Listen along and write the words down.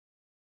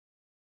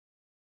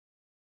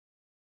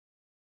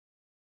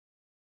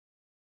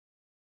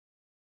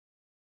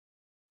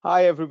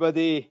Hi,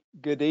 everybody.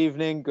 Good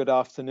evening, good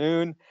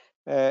afternoon.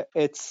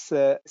 It's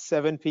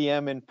 7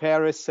 p.m. in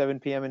Paris, 7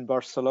 p.m. in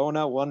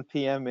Barcelona, 1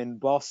 p.m. in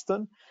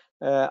Boston.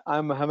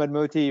 I'm Mohamad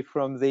Mohty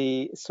from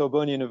the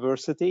Sorbonne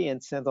University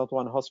and Saint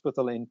Antoine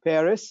Hospital in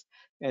Paris.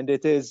 And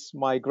it is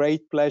my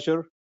great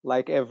pleasure,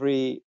 like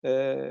every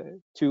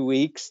 2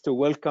 weeks, to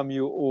welcome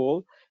you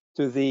all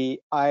to the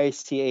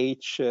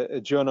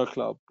IACH Journal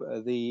Club.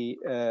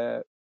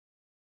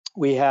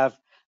 We have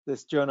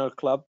this journal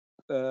club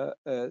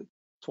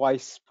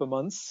twice per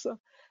month.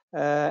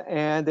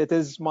 And it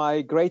is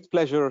my great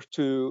pleasure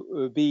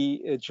to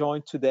be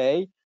joined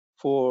today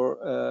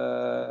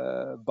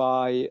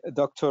by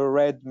Dr.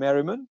 Reid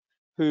Merryman,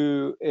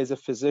 who is a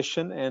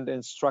physician and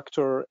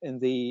instructor in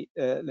the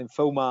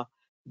lymphoma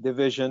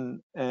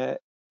division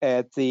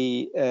at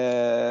the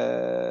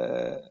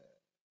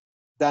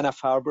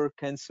Dana-Farber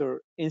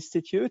Cancer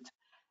Institute.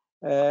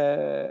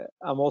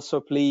 I'm also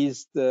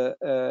pleased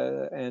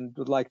and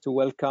would like to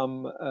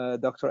welcome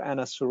Dr.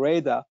 Anna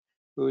Sureda,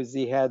 who is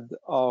the head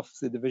of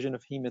the Division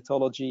of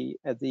Hematology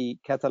at the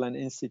Catalan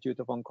Institute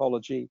of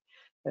Oncology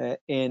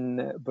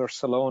in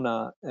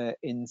Barcelona,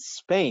 in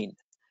Spain.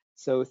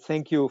 So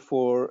thank you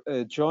for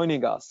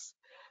joining us.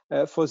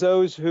 For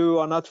those who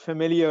are not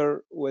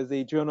familiar with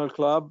the Journal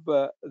Club,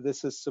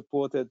 this is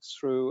supported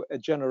through a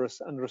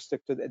generous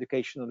unrestricted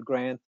educational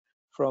grant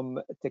from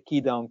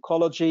Takeda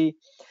Oncology.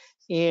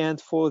 And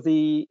for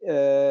the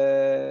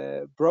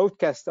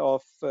broadcast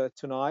of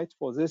tonight,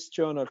 for this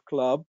journal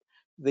club,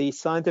 the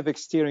Scientific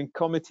Steering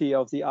Committee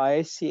of the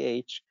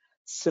IACH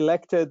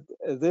selected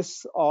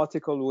this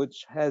article,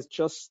 which has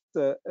just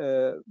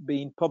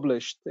been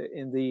published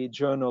in the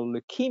journal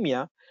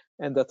Leukemia,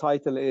 and the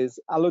title is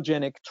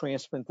Allogeneic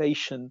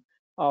Transplantation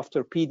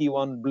After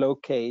PD-1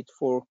 Blockade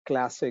for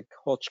Classic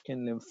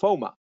Hodgkin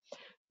Lymphoma.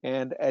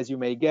 And as you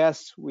may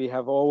guess, we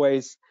have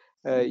always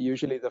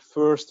usually the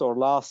first or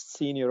last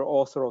senior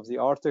author of the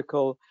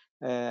article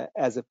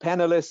as a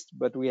panelist,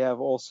 but we have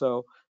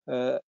also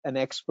an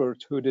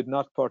expert who did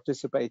not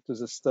participate to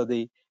the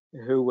study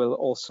who will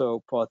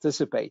also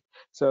participate.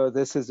 So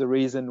this is the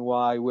reason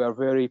why we are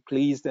very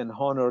pleased and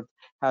honored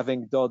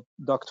having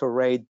Dr.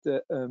 Reid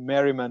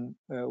Merryman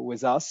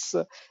with us,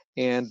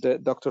 and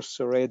Dr.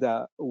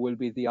 Sureda will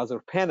be the other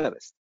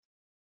panelist.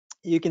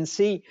 You can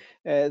see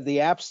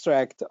the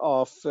abstract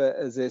of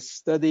this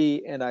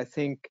study, and I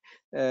think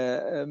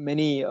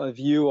many of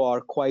you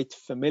are quite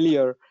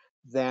familiar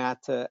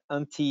that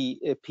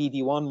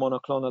anti-PD-1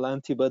 monoclonal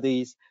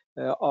antibodies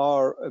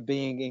are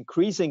being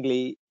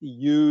increasingly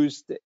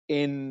used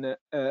in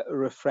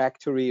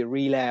refractory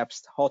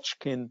relapsed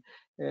Hodgkin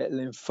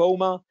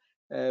lymphoma.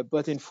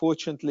 But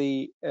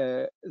unfortunately,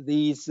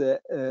 these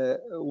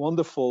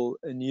wonderful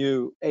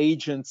new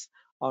agents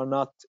are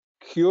not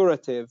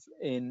curative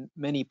in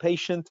many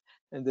patients,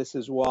 and this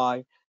is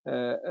why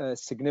a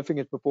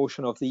significant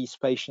proportion of these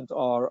patients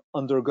are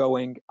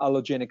undergoing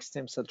allogeneic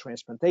stem cell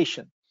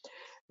transplantation.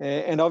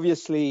 And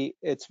obviously,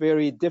 it's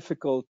very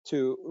difficult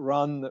to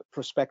run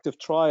prospective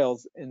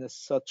trials in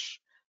such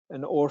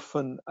an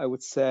orphan, I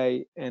would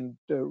say, and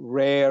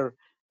rare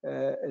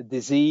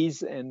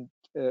disease and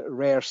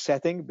rare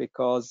setting,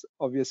 because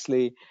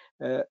obviously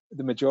the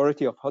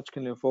majority of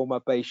Hodgkin lymphoma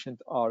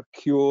patients are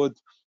cured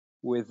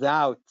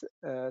without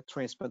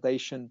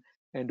transplantation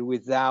and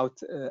without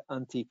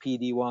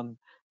anti-PD-1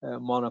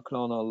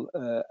 monoclonal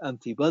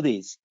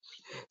antibodies.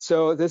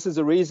 So this is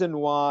the reason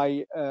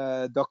why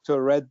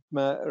Dr.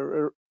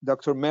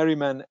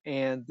 Merryman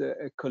and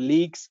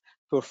colleagues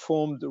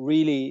performed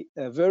really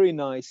a very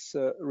nice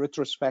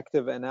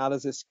retrospective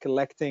analysis,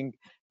 collecting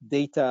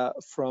data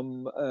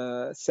from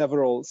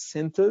several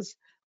centers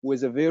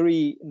with a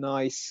very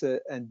nice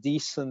and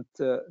decent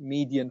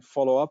median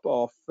follow-up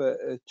of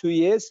 2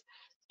 years,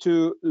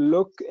 to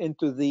look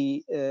into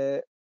the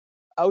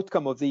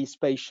outcome of these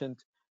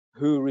patients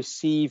who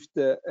received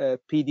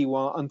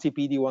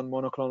anti-PD-1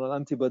 monoclonal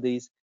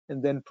antibodies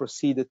and then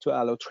proceeded to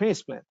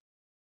allotransplant.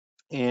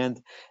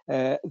 And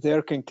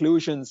their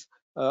conclusions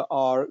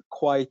are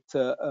quite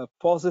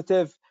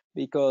positive,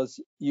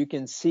 because you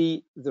can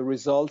see the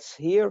results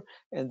here,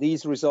 and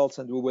these results,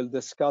 and we will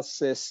discuss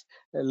this,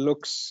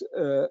 looks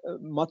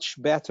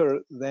much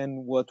better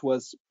than what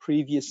was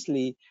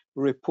previously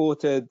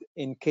reported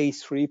in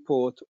case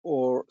report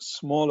or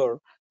smaller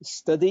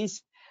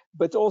studies.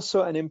 But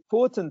also an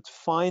important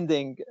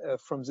finding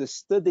from this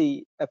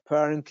study,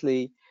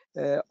 apparently,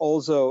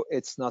 although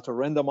it's not a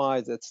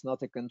randomized, it's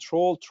not a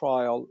controlled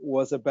trial,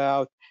 was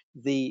about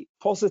the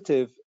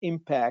positive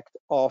impact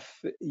of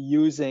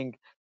using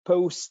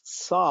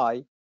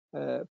post-Cy,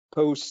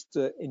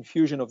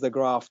 post-infusion of the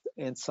graft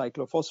and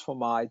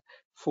cyclophosphamide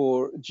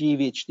for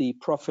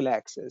GVHD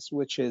prophylaxis,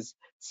 which is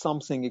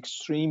something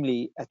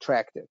extremely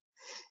attractive.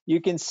 You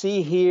can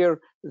see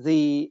here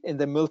in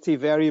the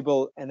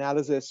multivariable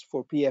analysis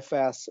for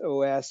PFS,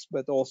 OS,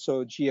 but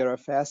also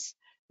GRFS,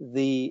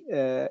 the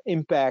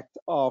impact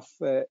of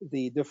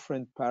the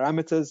different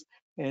parameters,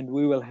 and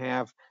we will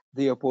have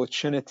the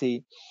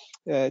opportunity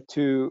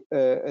to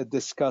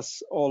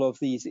discuss all of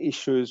these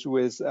issues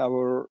with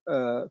our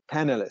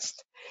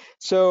panelists.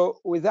 So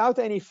without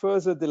any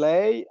further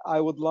delay, I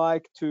would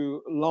like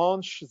to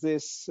launch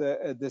this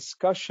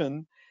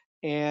discussion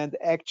and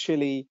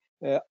actually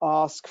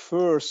ask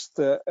first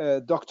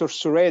Dr.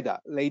 Sureda,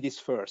 ladies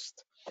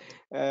first.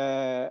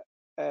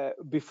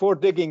 Before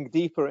digging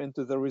deeper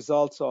into the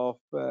results of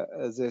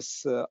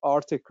this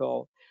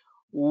article,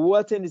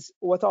 what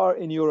are,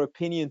 in your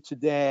opinion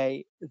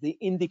today, the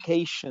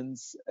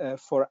indications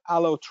for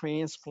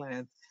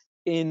allotransplant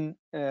in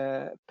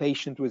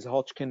patient with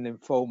Hodgkin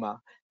lymphoma?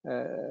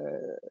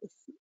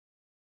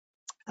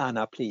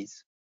 Anna,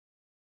 please.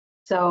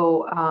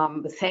 So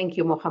thank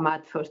you,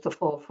 Mohamad, first of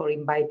all, for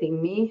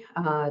inviting me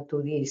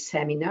to this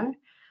seminar,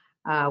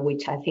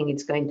 which I think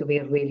it's going to be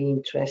really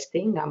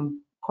interesting.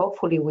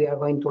 Hopefully, we are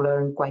going to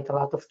learn quite a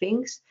lot of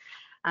things.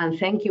 And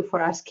thank you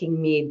for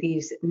asking me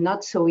this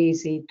not so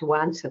easy to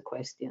answer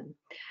question.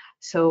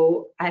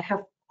 So I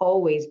have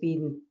always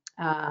been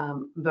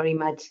very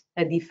much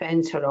a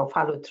defender of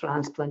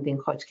allotransplant in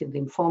Hodgkin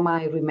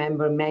lymphoma. I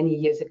remember many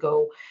years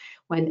ago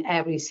when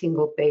every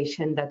single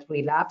patient that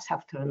relapsed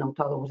after an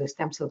autologous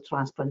stem cell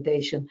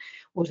transplantation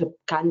was a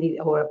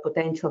candidate or a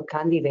potential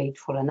candidate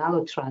for an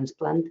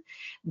allotransplant.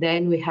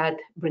 Then we had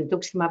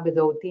brentuximab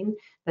vedotin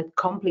that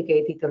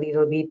complicated a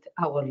little bit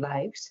our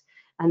lives.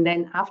 And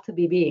then after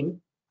BB,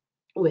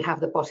 we have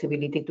the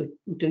possibility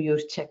to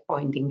use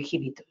checkpoint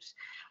inhibitors.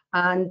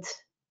 And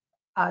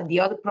the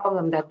other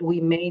problem that we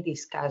may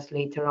discuss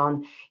later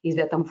on is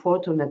that,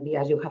 unfortunately,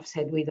 as you have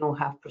said, we don't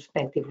have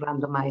prospective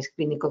randomized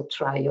clinical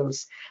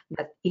trials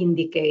that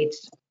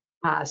indicates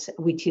us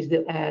which is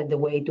the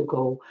way to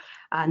go.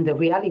 And the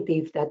reality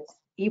is that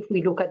if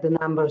we look at the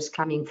numbers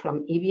coming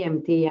from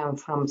EBMT and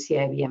from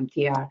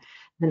CIBMTR,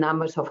 the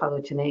numbers of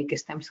allogeneic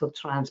stem cell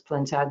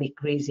transplants are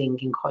decreasing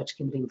in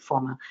Hodgkin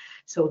lymphoma.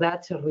 So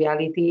that's a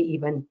reality.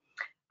 Even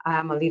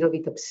I'm a little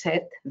bit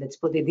upset, let's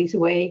put it this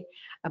way,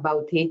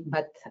 about it,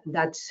 but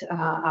that's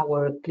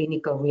our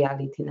clinical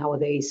reality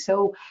nowadays.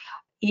 So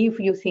if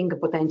you think a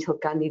potential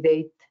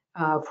candidate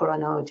for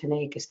an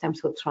allogeneic stem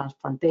cell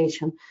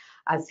transplantation,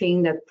 I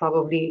think that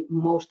probably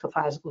most of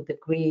us would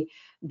agree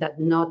that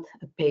not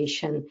a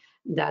patient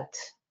that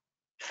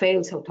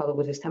fails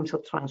autologous stem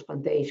cell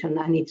transplantation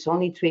and it's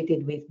only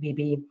treated with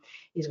BB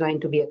is going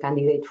to be a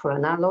candidate for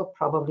an allo.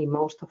 Probably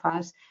most of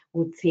us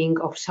would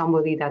think of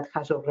somebody that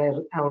has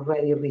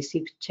already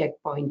received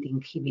checkpoint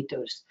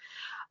inhibitors.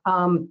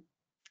 And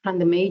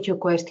the major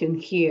question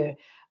here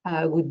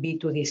would be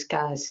to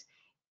discuss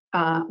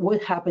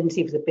what happens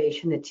if the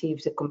patient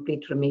achieves a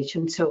complete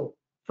remission. So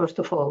first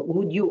of all,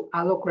 would you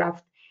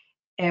allograft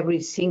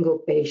every single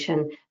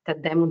patient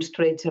that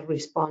demonstrates a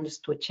response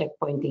to a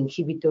checkpoint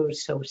inhibitor,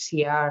 so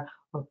CR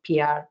or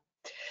PR?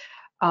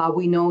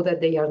 We know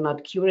that they are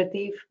not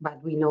curative,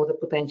 but we know the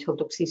potential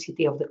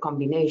toxicity of the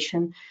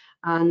combination.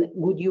 And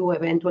would you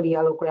eventually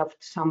allograft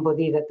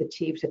somebody that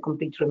achieves a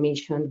complete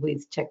remission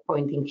with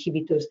checkpoint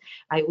inhibitors?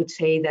 I would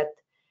say that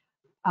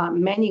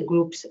many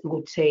groups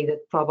would say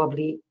that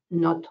probably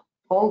not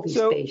all these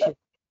patients.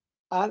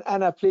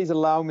 Anna, please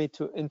allow me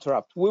to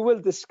interrupt. We will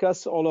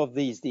discuss all of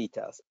these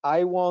details.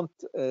 I want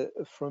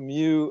from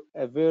you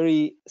a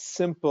very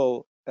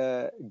simple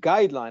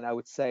guideline, I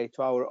would say,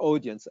 to our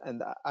audience.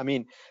 And I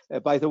mean,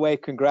 by the way,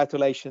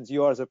 congratulations.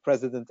 You are the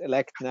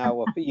president-elect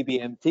now of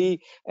EBMT,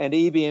 and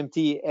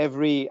EBMT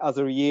every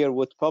other year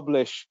would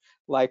publish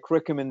like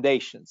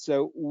recommendations.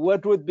 So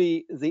what would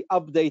be the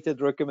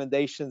updated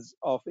recommendations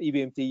of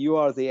EBMT? You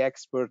are the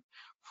expert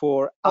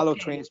for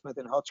allotransplant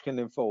in Hodgkin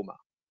lymphoma.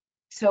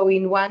 So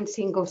in one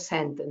single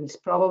sentence,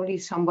 probably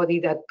somebody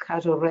that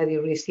has already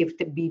received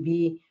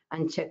BB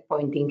and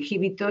checkpoint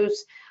inhibitors.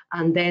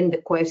 And then the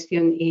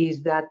question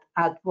is that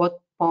at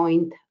what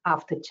point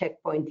after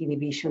checkpoint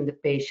inhibition the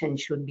patient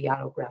should be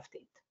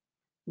allografted.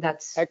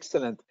 That's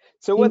excellent.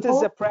 So what is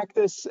the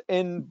practice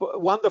in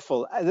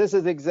wonderful? This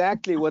is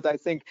exactly what I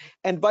think.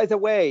 And by the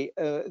way,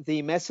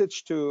 the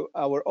message to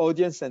our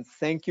audience, and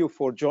thank you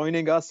for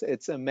joining us.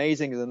 It's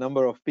amazing the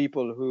number of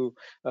people who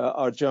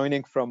are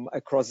joining from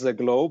across the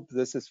globe.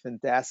 This is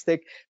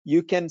fantastic.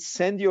 You can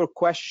send your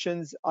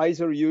questions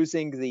either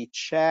using the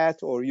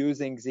chat or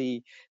using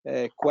the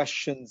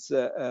questions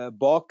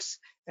box.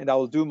 And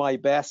I'll do my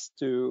best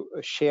to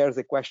share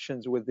the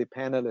questions with the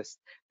panelists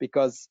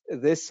because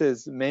this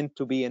is meant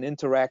to be an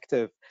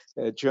interactive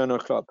journal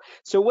club.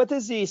 So what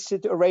is the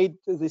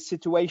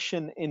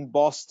situation in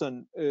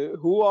Boston?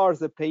 Who are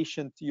the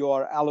patients you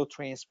are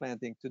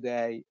allotransplanting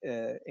today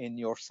in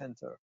your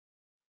center?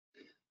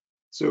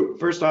 So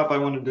first off, I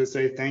wanted to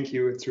say thank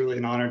you. It's really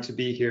an honor to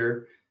be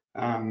here.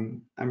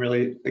 I'm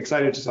really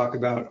excited to talk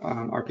about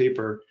our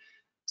paper.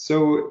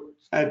 So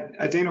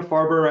at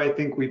Dana-Farber, I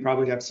think we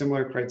probably have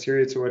similar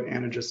criteria to what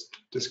Anna just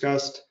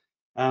discussed.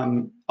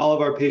 All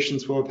of our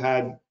patients will have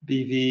had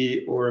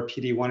BV or a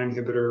PD-1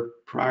 inhibitor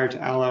prior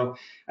to allo.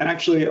 And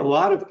actually, a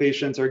lot of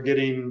patients are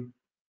getting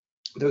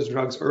those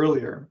drugs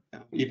earlier,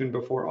 even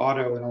before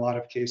auto in a lot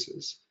of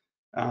cases.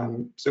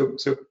 So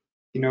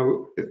you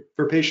know,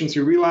 for patients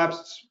who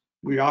relapsed,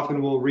 we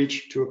often will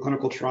reach to a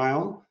clinical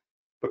trial,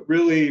 but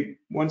really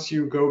once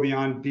you go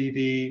beyond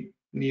BV,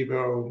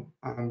 Nivo,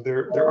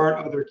 there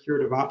aren't other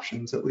curative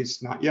options, at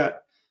least not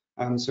yet.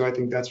 So I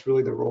think that's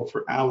really the role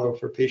for allo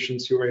for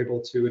patients who are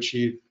able to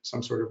achieve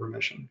some sort of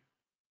remission.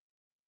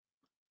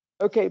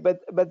 Okay,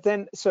 but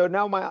then, so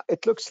now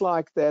it looks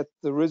like that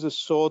there is a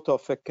sort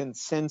of a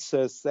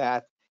consensus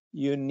that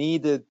you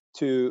needed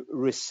to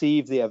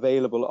receive the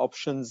available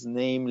options,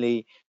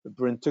 namely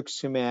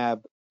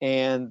brentuximab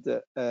and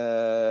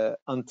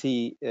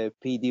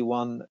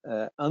anti-PD-1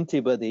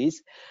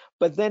 antibodies.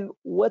 But then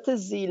what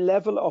is the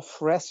level of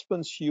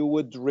response you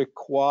would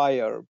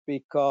require?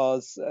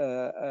 Because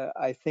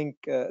I think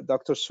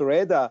Dr.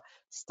 Sureda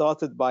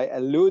started by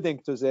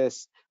alluding to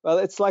this. Well,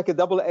 it's like a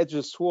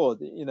double-edged sword.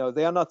 You know,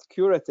 they are not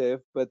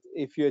curative, but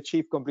if you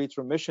achieve complete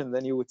remission,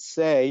 then you would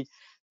say,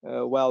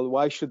 well,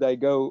 why should I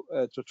go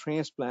to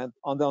transplant?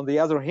 On the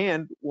other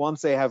hand,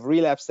 once they have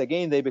relapsed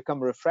again, they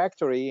become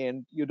refractory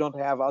and you don't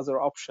have other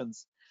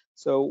options.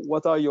 So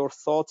what are your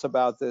thoughts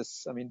about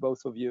this? I mean,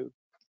 both of you.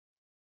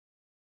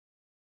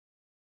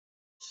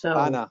 So,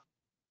 Anna.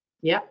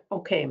 Yeah,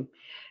 okay.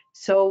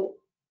 So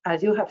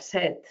as you have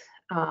said,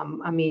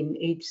 I mean,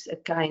 it's a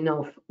kind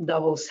of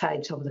double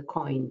sides of the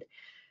coin.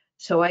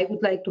 So I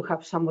would like to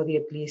have somebody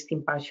at least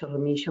in partial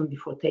remission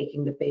before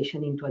taking the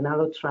patient into an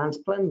allo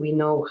transplant. We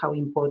know how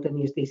important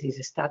is disease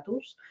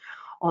status.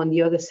 On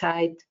the other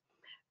side,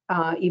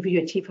 if you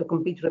achieve a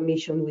complete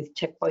remission with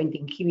checkpoint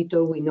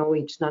inhibitor, we know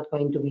it's not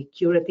going to be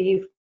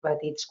curative, but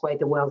it's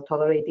quite a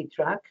well-tolerated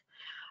drug.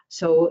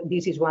 So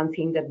this is one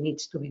thing that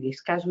needs to be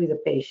discussed with the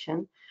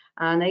patient.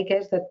 And I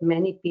guess that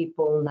many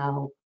people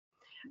now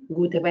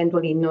would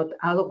eventually not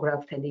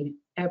allograft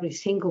every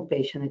single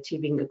patient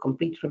achieving a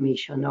complete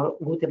remission, or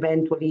would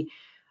eventually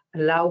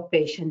allow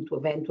patient to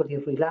eventually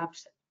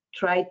relapse,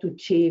 try to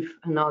achieve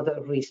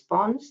another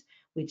response,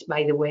 which,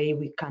 by the way,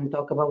 we can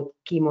talk about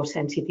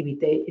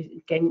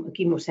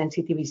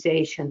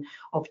chemosensitization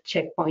of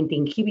checkpoint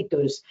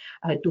inhibitors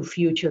to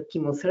future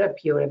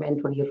chemotherapy or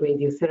eventually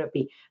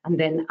radiotherapy, and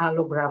then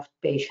allograft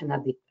patient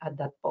at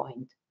that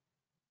point.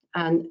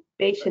 And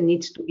patient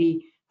needs to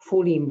be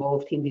fully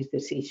involved in this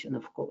decision,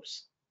 of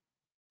course.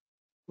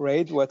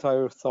 Reid, what are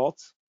your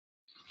thoughts?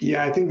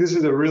 Yeah, I think this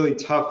is a really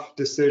tough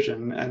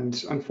decision,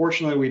 and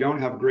unfortunately, we don't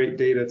have great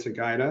data to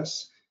guide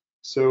us.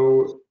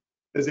 So,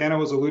 as Anna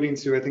was alluding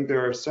to, I think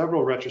there are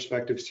several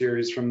retrospective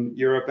series from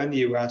Europe and the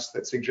US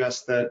that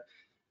suggest that,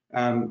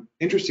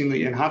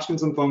 interestingly, in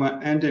Hodgkin's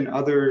lymphoma and in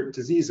other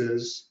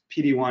diseases,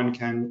 PD-1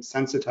 can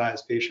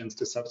sensitize patients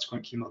to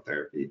subsequent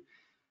chemotherapy.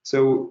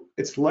 So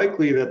it's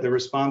likely that the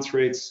response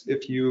rates,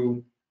 if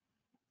you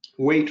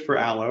wait for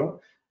allo,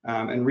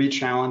 and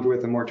re-challenge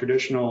with a more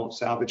traditional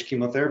salvage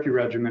chemotherapy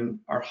regimen,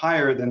 are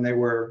higher than they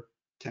were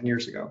 10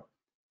 years ago.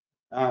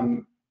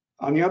 On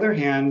the other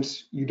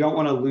hand, you don't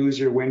want to lose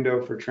your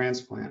window for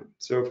transplant.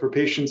 So for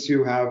patients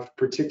who have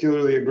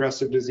particularly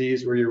aggressive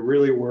disease where you're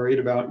really worried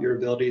about your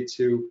ability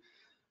to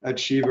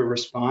achieve a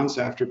response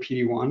after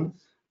PD-1,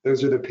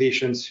 those are the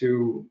patients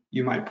who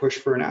you might push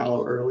for an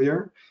allo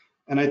earlier.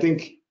 And I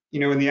think, you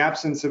know, in the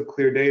absence of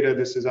clear data,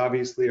 this is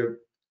obviously a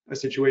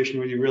situation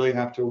where you really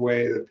have to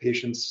weigh the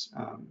patient's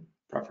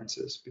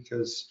preferences,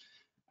 because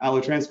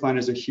allotransplant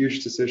is a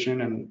huge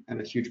decision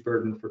and a huge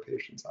burden for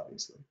patients,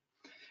 obviously.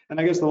 And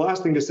I guess the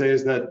last thing to say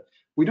is that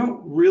we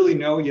don't really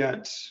know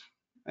yet.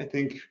 I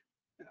think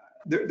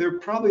there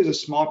probably is a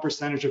small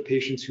percentage of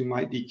patients who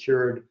might be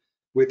cured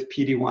with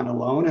PD-1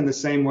 alone, in the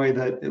same way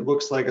that it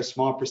looks like a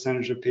small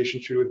percentage of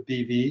patients treated with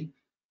BV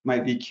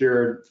might be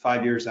cured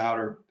 5 years out,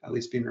 or at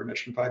least be in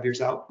remission 5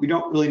 years out. We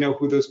don't really know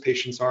who those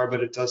patients are,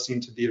 but it does seem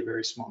to be a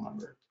very small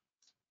number.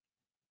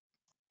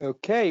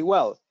 Okay,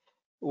 well,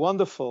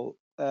 wonderful.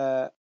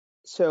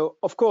 So,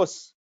 of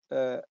course,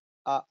 I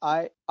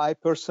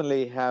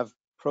personally have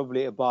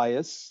probably a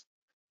bias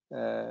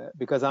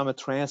because I'm a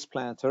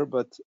transplanter,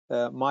 but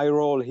my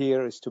role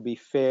here is to be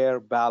fair,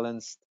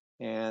 balanced,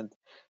 and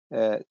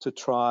to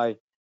try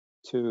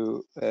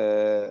to,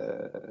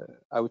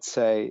 I would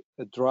say,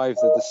 drive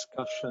the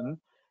discussion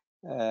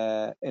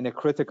in a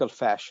critical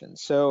fashion.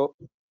 So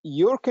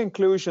your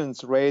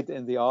conclusions, Reid,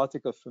 in the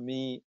article for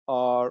me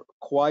are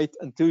quite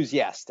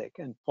enthusiastic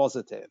and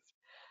positive.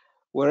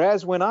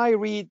 Whereas when I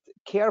read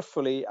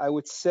carefully, I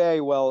would say,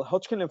 well,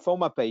 Hodgkin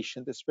lymphoma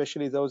patients,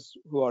 especially those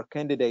who are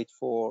candidate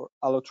for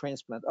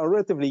allotransplant, are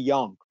relatively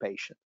young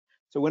patients.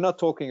 So we're not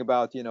talking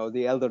about, you know,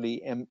 the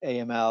elderly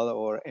AML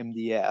or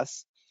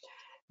MDS,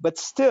 but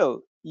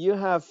still you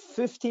have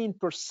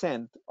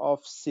 15%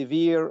 of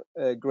severe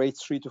grade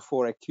 3 to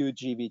 4 acute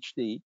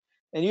GVHD,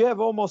 and you have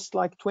almost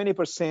like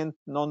 20%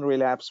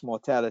 non-relapse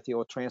mortality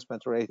or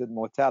transplant-related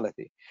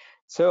mortality.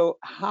 So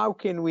how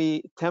can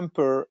we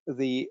temper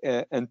the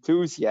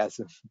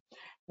enthusiasm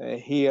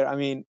here? I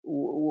mean,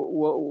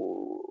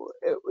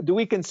 do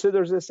we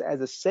consider this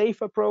as a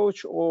safe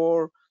approach,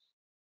 or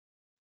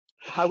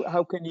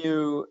how can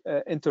you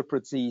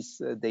interpret these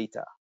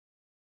data?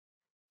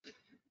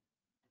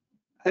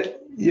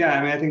 Yeah,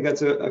 I mean, I think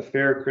that's a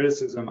fair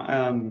criticism.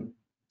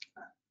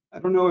 I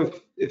don't know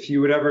if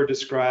you would ever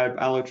describe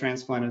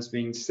allotransplant as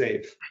being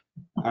safe,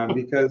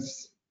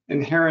 because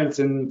inherent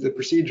in the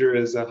procedure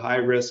is a high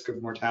risk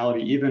of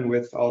mortality, even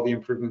with all the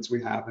improvements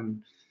we have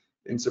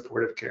in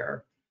supportive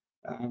care.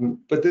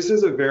 But this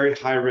is a very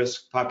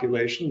high-risk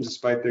population,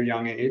 despite their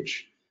young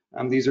age.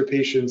 These are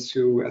patients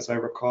who, as I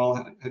recall,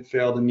 had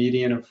failed a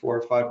median of 4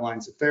 or 5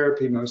 lines of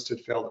therapy. Most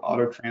had failed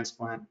auto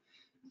transplant.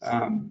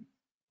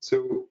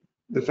 So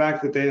the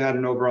fact that they had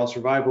an overall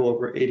survival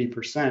over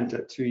 80%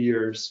 at 2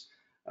 years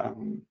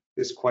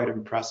is quite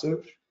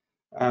impressive.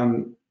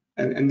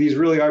 And these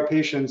really are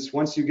patients,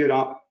 once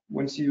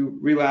you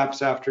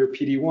relapse after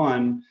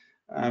PD-1,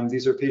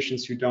 these are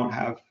patients who don't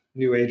have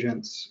new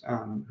agents,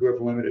 who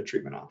have limited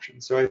treatment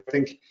options. So I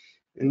think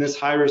in this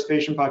high-risk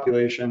patient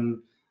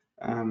population,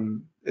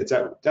 it's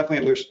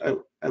definitely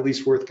at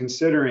least worth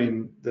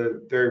considering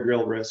the very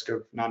real risk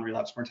of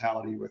non-relapse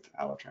mortality with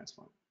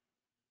allotransplant.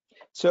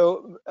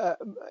 So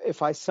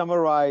if I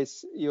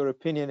summarize, your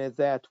opinion is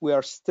that we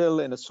are still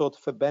in a sort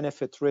of a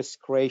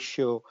benefit-risk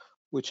ratio,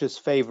 which is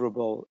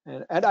favorable.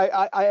 And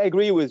I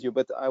agree with you,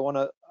 but I want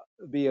to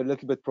be a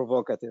little bit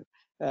provocative.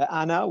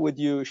 Anna, would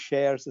you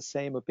share the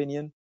same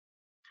opinion?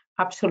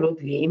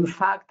 Absolutely. In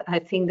fact, I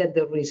think that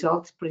the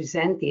results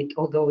presented,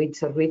 although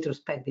it's a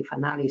retrospective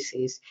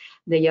analysis,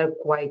 they are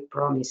quite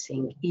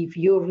promising. If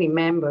you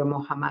remember,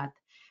 Mohamad,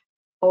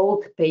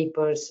 old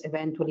papers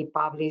eventually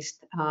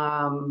published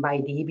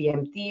by the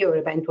EBMT, or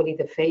eventually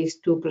the phase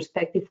 2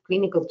 prospective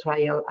clinical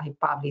trial I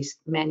published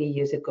many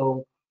years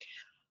ago,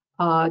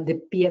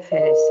 the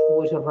PFS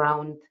was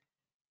around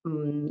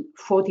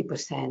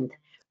 40%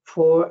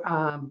 for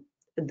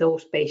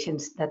those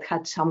patients that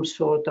had some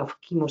sort of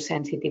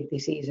chemosensitive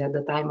disease at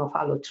the time of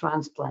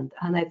allotransplant.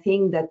 And I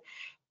think that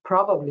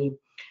probably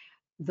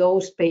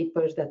those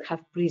papers that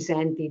have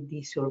presented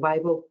the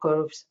survival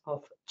curves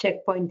of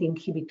checkpoint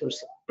inhibitors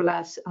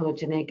plus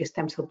allogeneic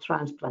stem cell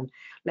transplant,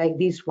 like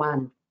this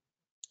one,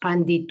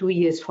 and the 2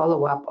 years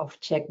follow-up of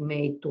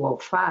Checkmate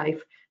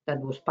 205 that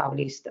was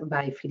published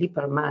by Philippe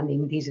Herman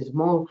in this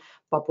small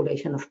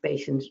population of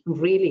patients,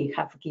 really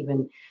have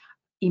given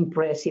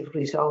impressive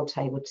results,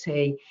 I would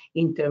say,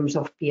 in terms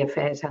of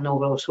PFS and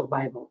overall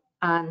survival.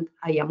 And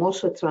I am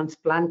also a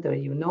transplanter,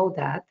 you know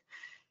that,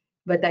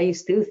 but I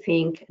still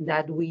think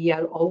that we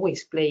are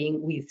always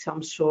playing with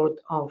some sort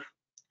of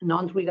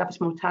non-relapse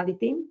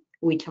mortality,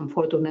 which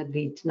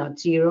unfortunately is not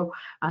zero,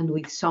 and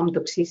with some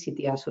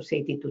toxicity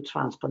associated to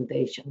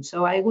transplantation.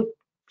 So I would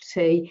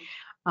say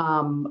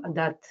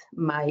that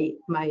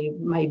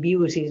my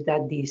views is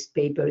that this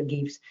paper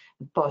gives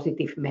a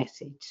positive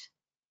message.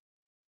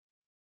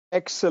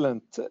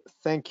 Excellent.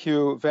 Thank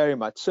you very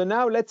much. So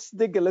now let's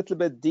dig a little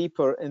bit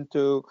deeper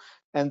into,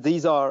 and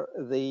these are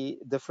the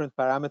different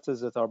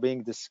parameters that are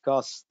being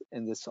discussed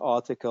in this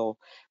article.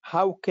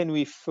 How can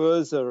we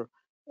further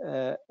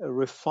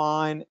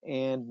refine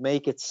and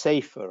make it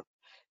safer?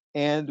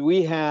 And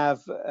we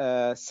have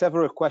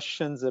several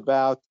questions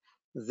about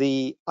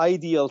the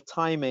ideal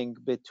timing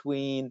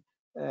between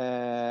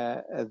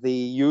the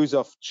use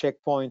of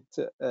checkpoint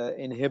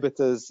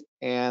inhibitors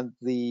and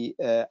the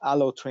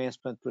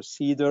allotransplant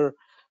procedure.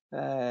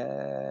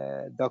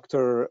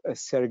 Dr.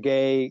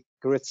 Sergey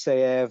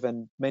Gritseyev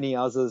and many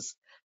others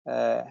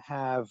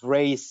have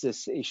raised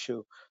this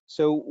issue.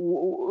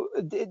 So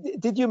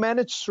did you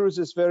manage through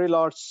this very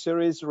large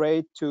series,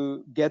 Reid,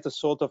 to get a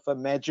sort of a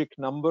magic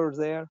number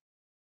there?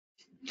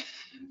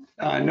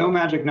 No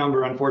magic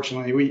number,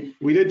 unfortunately.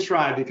 We did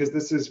try, because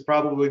this is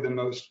probably the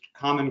most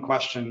common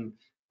question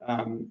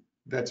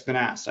that's been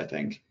asked, I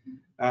think.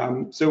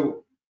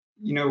 So,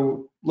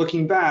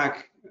 looking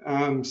back,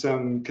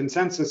 some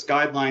consensus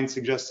guidelines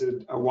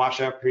suggested a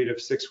washout period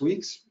of 6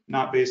 weeks,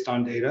 not based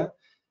on data.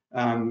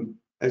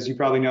 As you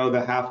probably know,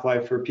 the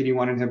half-life for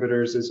PD-1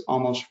 inhibitors is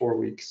almost 4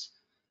 weeks.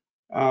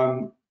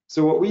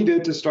 So what we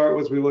did to start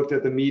was we looked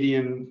at the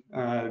median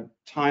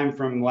time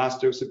from last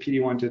dose of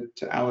PD-1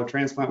 to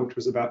allotransplant, which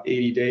was about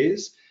 80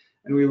 days.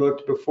 And we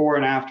looked before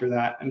and after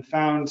that and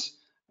found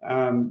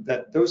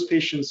that those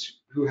patients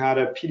who had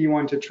a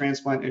PD-1 to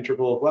transplant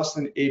interval of less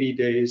than 80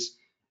 days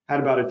had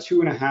about a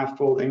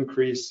 2.5-fold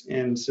increase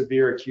in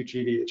severe acute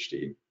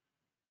GVHD.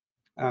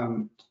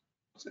 And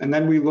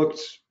then we looked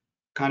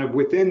kind of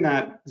within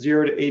that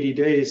 0 to 80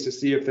 days to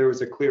see if there was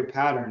a clear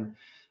pattern,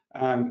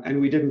 and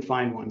we didn't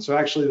find one. So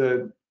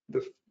actually,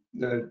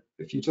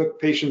 if you took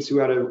patients who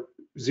had a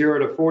 0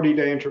 to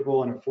 40-day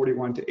interval and a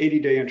 41 to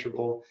 80-day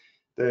interval,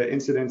 the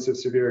incidence of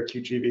severe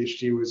acute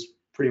GVHD was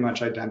pretty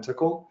much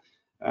identical.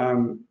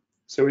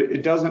 So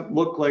it doesn't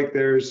look like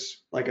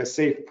there's like a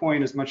safe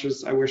point, as much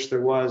as I wish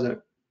there was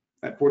at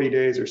 40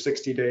 days or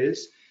 60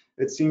 days.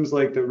 It seems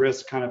like the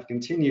risk kind of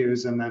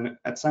continues, and then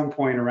at some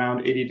point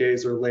around 80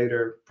 days or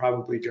later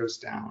probably goes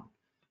down,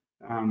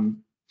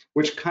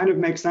 which kind of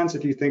makes sense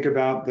if you think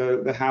about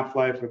the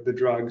half-life of the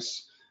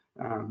drugs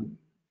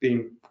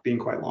being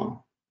quite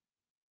long.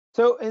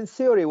 So in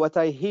theory, what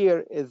I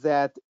hear is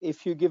that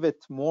if you give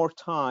it more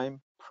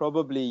time,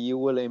 probably you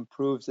will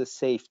improve the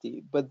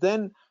safety. But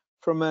then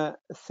from a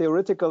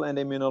theoretical and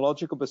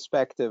immunological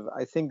perspective,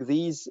 I think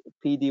these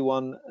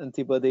PD-1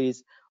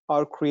 antibodies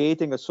are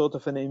creating a sort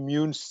of an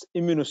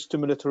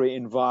immunostimulatory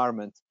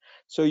environment.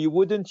 So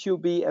wouldn't you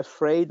be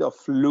afraid of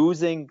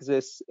losing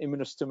this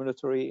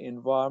immunostimulatory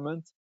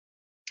environment?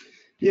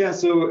 Yeah,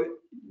 so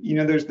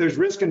there's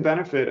risk and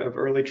benefit of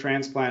early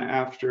transplant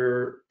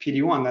after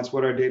PD-1. That's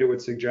what our data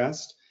would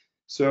suggest.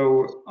 So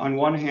on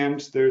one hand,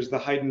 there's the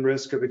heightened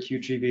risk of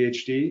acute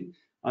GVHD.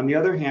 On the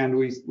other hand,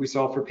 we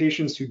saw for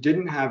patients who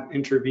didn't have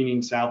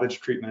intervening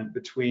salvage treatment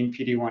between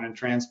PD-1 and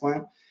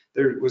transplant,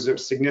 there was a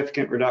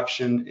significant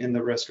reduction in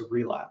the risk of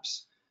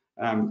relapse.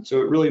 So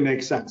it really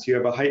makes sense. You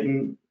have a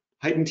heightened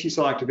T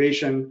cell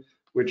activation,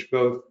 which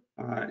both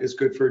is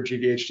good for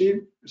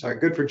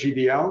good for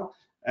GVL,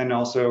 and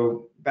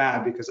also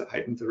bad because it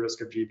heightens the risk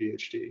of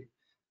GVHD.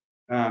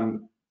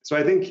 So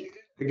I think,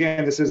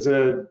 again,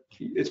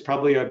 it's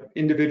probably an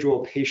individual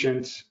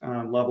patient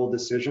level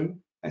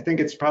decision. I think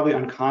it's probably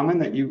uncommon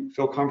that you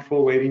feel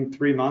comfortable waiting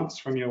 3 months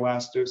from your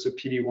last dose of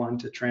PD-1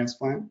 to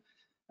transplant.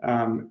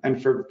 And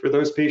for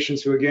those patients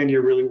who, again,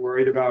 you're really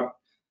worried about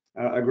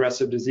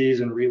aggressive disease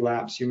and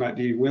relapse, you might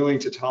be willing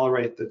to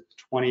tolerate the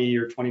 20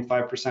 or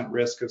 25%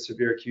 risk of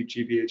severe acute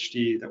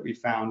GVHD that we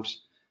found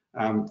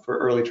for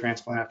early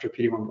transplant after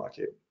PD-1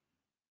 blockade.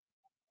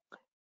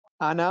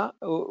 Anna,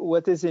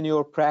 what is in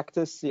your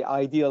practice the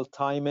ideal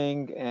timing,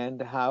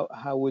 and how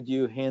would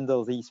you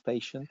handle these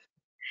patients?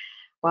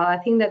 Well, I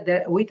think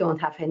that we don't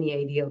have any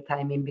ideal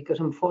timing because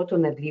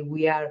unfortunately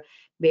we are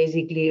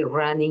basically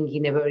running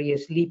in a very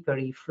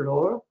slippery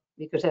floor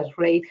because, as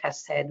Reid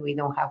has said, we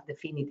don't have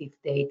definitive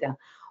data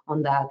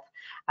on that.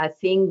 I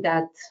think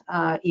that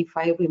if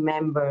I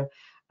remember,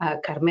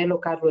 Carmelo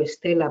Carlo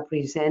Estela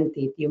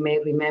presented, you may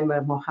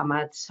remember,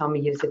 Mohamad, some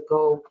years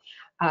ago,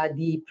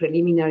 the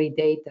preliminary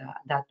data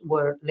that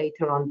were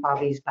later on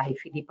published by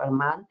Philippe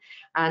Armand.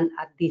 And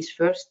at this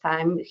first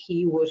time,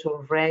 he was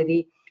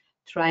already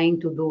trying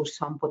to do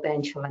some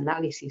potential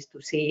analysis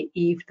to see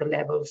if the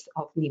levels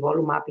of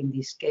nivolumab, in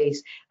this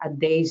case, at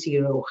day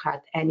 0,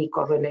 had any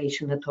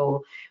correlation at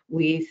all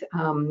with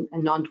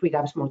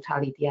non-relapse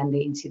mortality and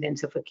the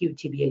incidence of acute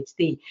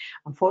GVHD.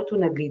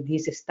 Unfortunately,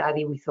 this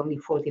study with only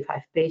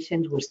 45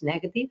 patients was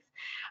negative.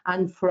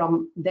 And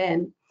from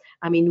then,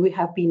 I mean, we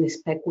have been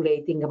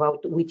speculating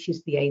about which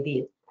is the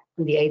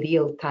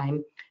ideal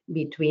time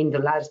between the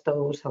last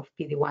dose of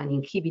PD-1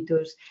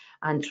 inhibitors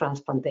and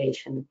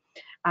transplantation.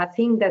 I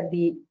think that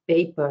the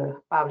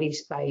paper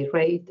published by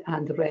Reid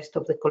and the rest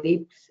of the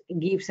colleagues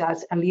gives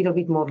us a little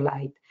bit more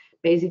light,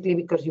 basically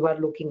because you are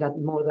looking at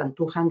more than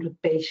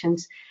 200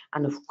 patients.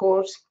 And of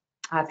course,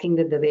 I think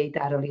that the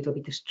data are a little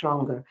bit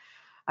stronger.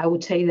 I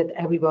would say that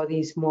everybody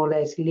is more or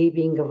less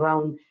living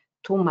around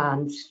 2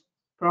 months,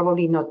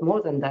 probably not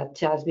more than that,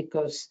 just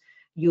because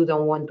you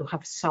don't want to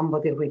have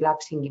somebody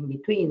relapsing in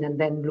between and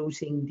then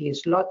losing the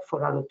slot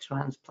for allo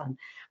transplant.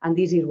 And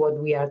this is what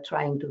we are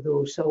trying to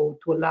do. So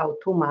to allow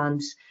 2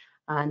 months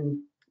and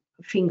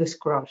fingers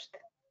crossed.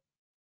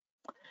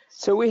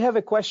 So we have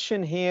a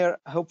question here.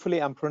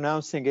 Hopefully I'm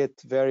pronouncing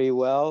it very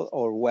well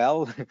or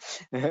well.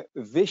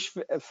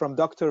 From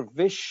Dr.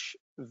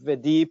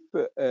 Vishvadeep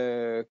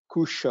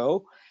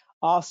Kusho,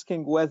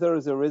 asking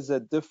whether there is a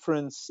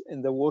difference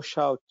in the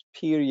washout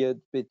period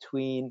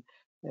between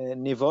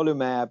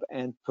nivolumab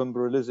and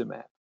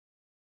pembrolizumab.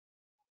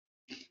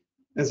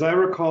 As I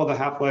recall, the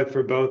half-life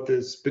for both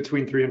is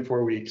between 3 and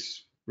 4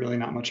 weeks. Really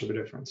not much of a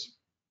difference.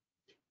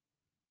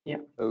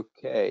 Yeah.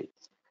 Okay.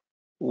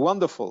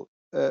 Wonderful.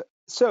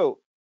 So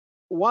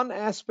one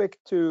aspect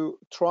to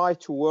try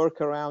to work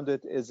around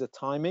it is the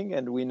timing,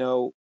 and we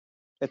know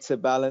it's a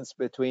balance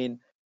between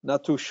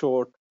not too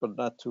short but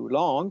not too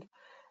long.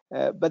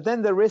 But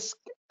then the risk,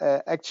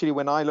 actually,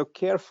 when I look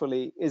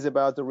carefully, is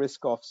about the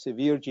risk of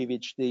severe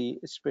GVHD,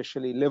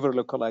 especially liver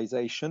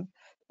localization.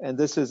 And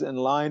this is in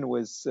line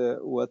with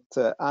what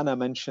Anna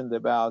mentioned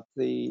about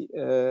the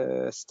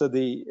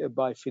study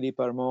by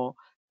Philippe Armand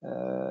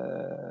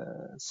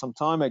some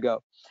time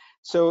ago.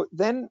 So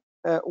then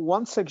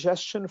one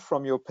suggestion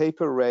from your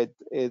paper, Reid,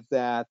 is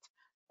that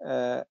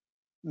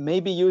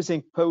maybe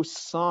using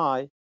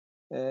post-Cy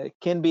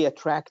can be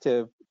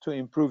attractive to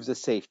improve the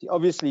safety.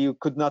 Obviously, you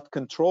could not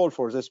control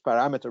for this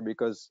parameter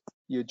because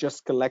you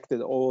just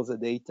collected all the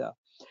data.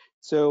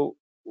 So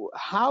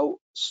how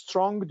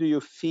strong do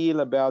you feel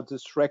about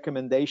this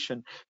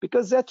recommendation?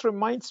 Because that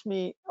reminds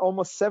me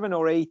almost 7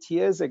 or 8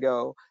 years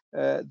ago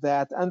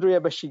that Andrea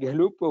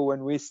Bascigalupo,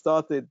 when we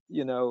started,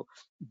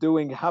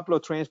 doing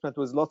haplotransplant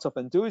with lots of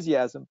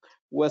enthusiasm,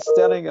 was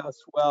telling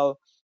us, well,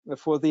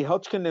 for the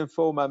Hodgkin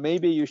lymphoma,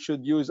 maybe you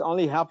should use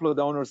only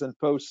haplodonors and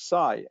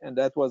post-Cy. And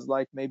that was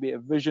like maybe a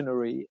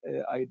visionary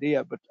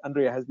idea, but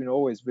Andrea has been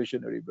always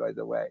visionary, by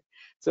the way.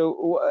 So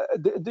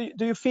do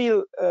you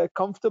feel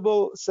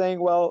comfortable saying,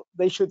 well,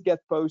 they should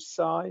get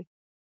post-Cy?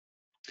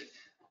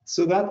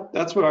 So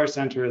that's what our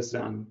center has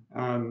done.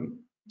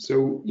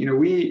 So,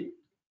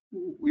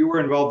 we were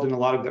involved in a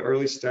lot of the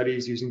early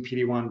studies using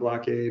PD-1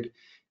 blockade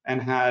and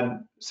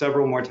had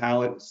several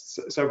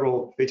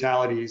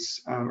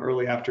fatalities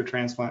early after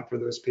transplant for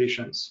those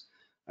patients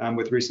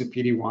with recent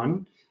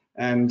PD-1.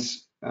 And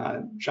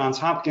Johns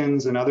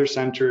Hopkins and other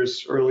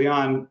centers early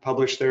on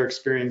published their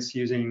experience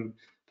using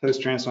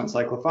post-transplant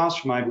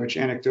cyclophosphamide, which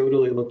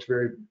anecdotally looked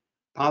very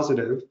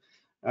positive.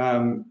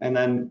 And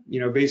then,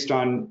 based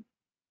on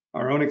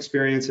our own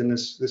experience, and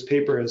this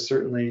paper has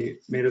certainly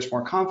made us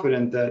more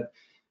confident that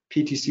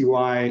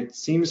PTCY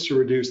seems to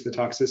reduce the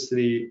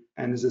toxicity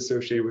and is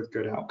associated with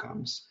good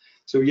outcomes.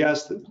 So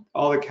yes,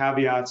 all the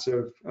caveats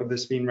of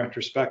this being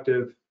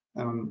retrospective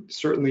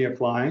certainly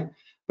apply,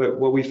 but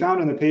what we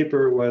found in the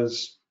paper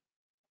was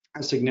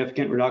a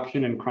significant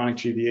reduction in chronic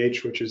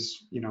GVH, which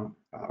is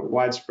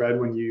widespread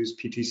when you use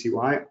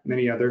PTCY.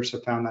 Many others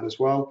have found that as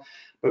well.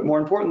 But more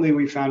importantly,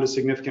 we found a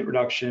significant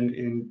reduction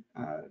in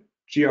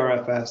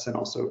GRFS and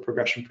also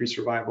progression-free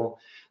survival.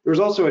 There was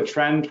also a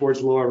trend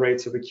towards lower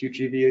rates of acute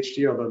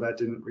GVHD, although that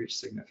didn't reach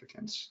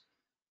significance.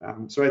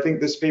 So I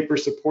think this paper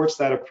supports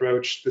that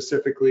approach,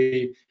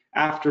 specifically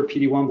after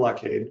PD-1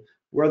 blockade.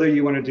 Whether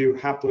you want to do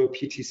haplo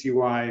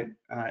PTCY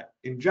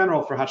in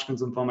general for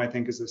Hodgkin's lymphoma, I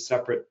think is a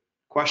separate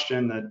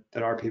question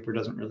that our paper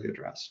doesn't really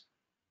address.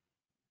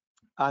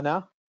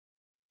 Anna,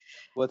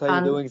 what are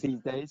you doing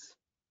these days?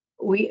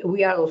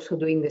 We are also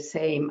doing the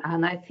same,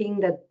 and I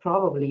think that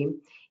probably,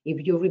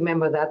 if you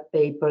remember that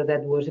paper,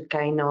 that was a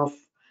kind of,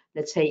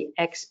 let's say,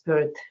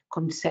 expert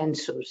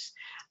consensus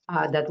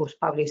that was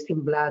published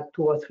in Blood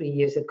 2 or 3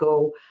 years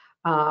ago.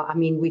 I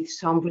mean, with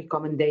some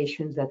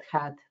recommendations that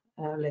had,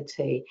 let's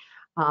say,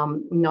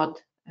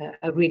 not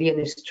really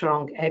any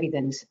strong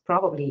evidence.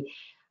 Probably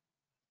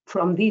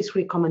from these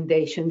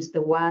recommendations,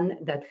 the one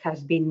that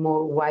has been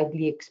more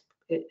widely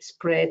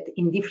spread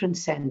in different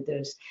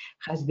centers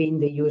has been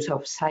the use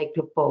of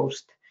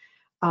cyclopost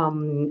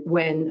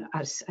when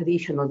as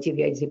additional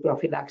GVHD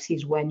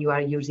prophylaxis when you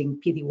are using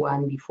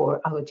PD-1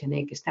 before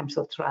allogeneic stem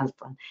cell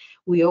transplant.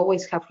 We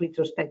always have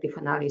retrospective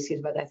analysis,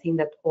 but I think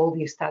that all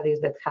the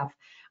studies that have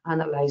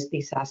analyzed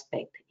this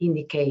aspect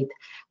indicate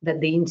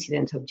that the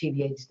incidence of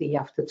GVHD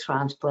after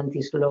transplant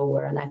is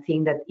lower. And I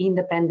think that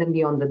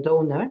independently on the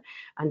donor,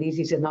 and this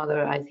is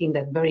another, I think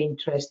that very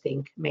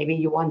interesting, maybe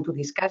you want to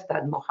discuss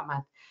that,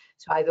 Mohamad,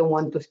 so I don't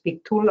want to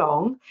speak too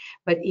long,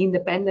 but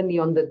independently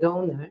on the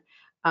donor,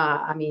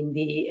 I mean,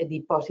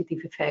 the positive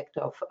effect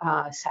of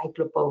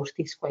cyclopost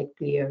is quite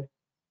clear.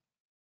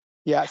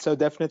 Yeah, so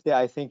definitely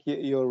I think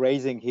you're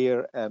raising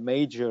here a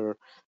major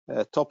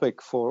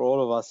topic for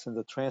all of us in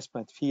the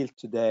transplant field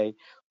today,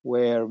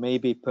 where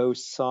maybe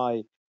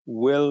post-Cy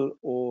will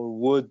or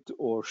would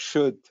or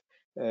should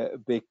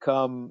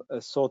become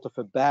a sort of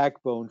a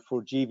backbone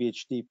for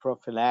GVHD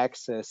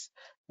prophylaxis,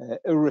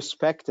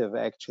 irrespective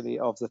actually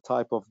of the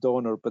type of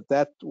donor. But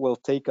that will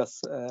take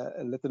us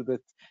a little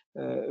bit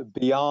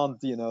beyond,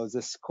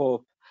 the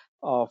scope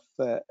of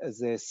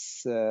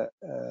this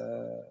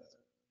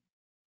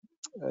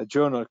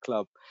journal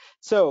club.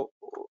 So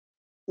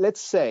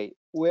let's say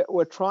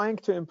we're trying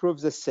to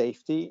improve the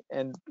safety,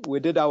 and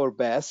we did our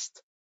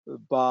best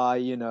by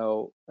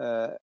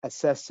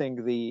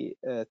assessing the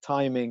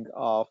timing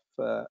of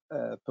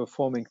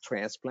performing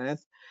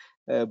transplant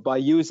by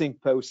using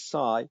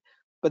post-Cy,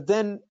 but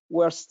then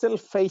we're still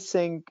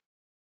facing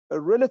a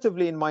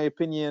relatively, in my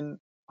opinion,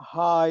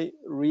 high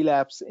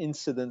relapse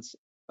incidence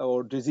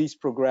or disease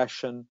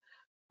progression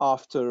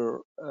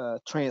after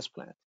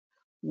transplant.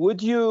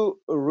 Would you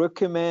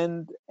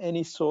recommend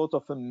any sort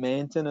of a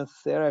maintenance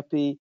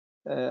therapy?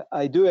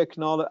 I do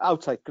acknowledge,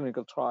 outside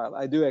clinical trial,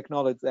 I do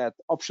acknowledge that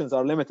options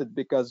are limited,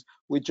 because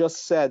we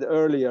just said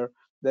earlier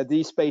that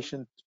these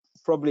patients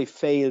probably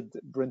failed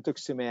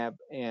brentuximab,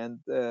 and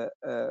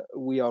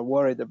we are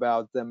worried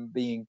about them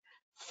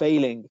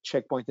failing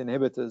checkpoint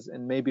inhibitors,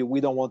 and maybe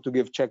we don't want to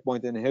give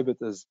checkpoint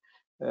inhibitors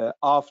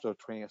after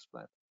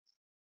transplant.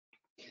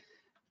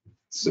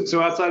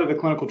 So outside of a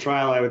clinical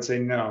trial, I would say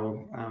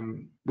no.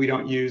 We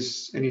don't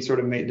use any sort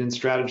of maintenance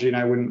strategy, and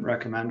I wouldn't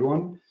recommend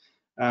one.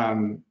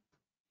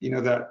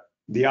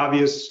 The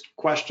obvious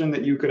question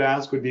that you could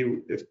ask would be,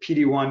 if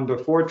PD-1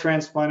 before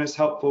transplant is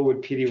helpful,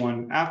 would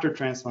PD-1 after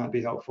transplant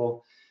be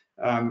helpful?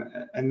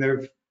 And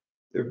there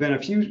have been a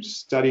few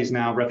studies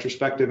now,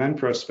 retrospective and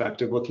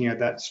prospective, looking at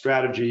that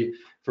strategy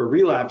for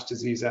relapse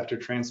disease after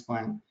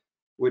transplant,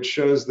 which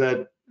shows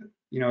that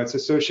it's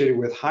associated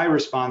with high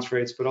response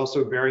rates, but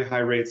also very high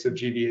rates of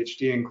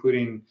GVHD,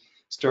 including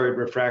steroid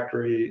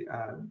refractory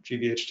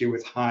GVHD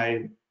with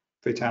high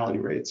fatality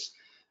rates.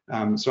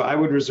 So I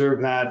would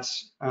reserve that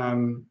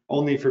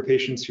only for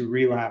patients who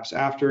relapse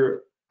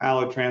after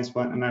allo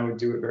transplant, and I would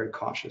do it very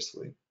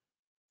cautiously.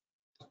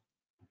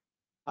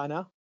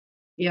 Anna?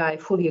 Yeah, I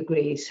fully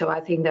agree. So I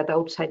think that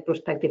outside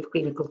prospective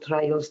clinical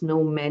trials,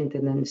 no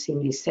maintenance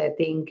in this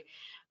setting.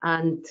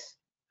 And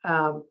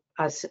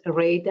as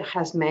Reid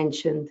has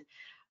mentioned,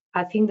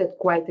 I think that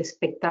quite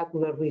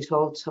spectacular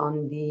results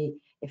on the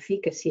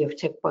efficacy of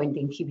checkpoint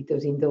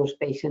inhibitors in those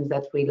patients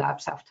that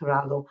relapse after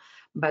allo,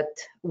 but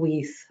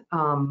with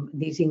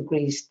this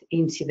increased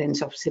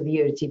incidence of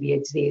severe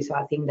GVHD. So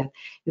I think that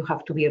you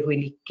have to be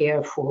really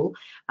careful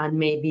and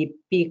maybe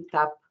pick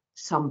up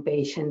some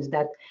patients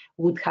that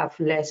would have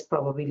less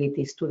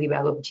probabilities to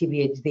develop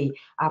GVHD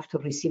after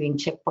receiving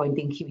checkpoint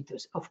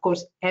inhibitors. Of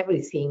course,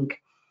 everything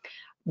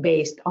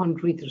based on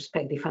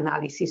retrospective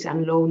analysis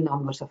and low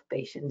numbers of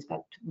patients.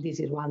 But this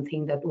is one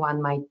thing that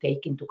one might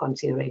take into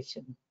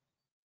consideration.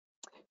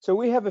 So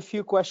we have a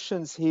few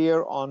questions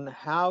here on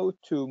how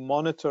to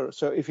monitor.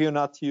 So if you're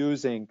not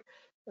using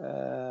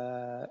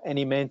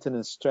any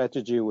maintenance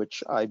strategy,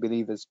 which I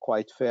believe is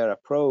quite fair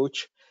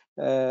approach,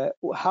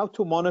 how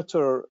to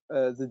monitor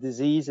the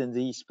disease in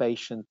these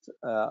patients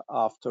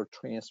after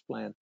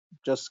transplant?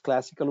 Just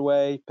classical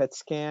way, PET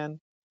scan,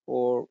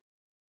 or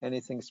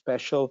anything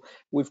special?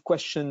 We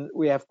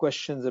have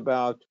questions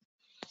about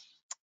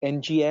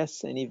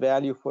NGS, any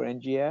value for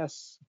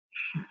NGS?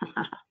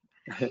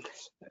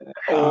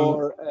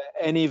 Or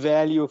any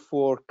value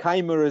for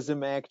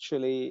chimerism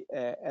actually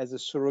as a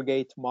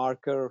surrogate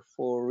marker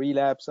for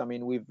relapse? I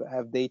mean, we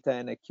have data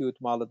in acute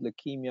myeloid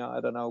leukemia. I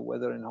don't know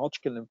whether in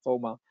Hodgkin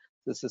lymphoma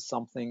this is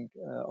something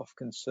of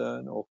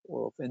concern or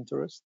of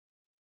interest.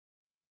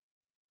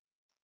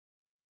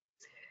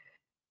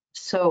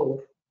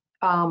 So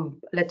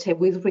let's say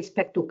with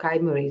respect to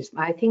chimerism,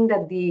 I think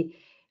that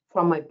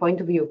from my point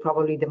of view,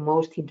 probably the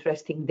most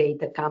interesting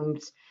data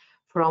comes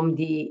from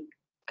the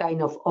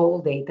kind of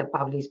old data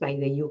published by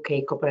the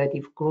UK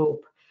cooperative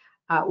group,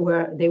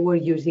 where they were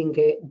using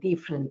a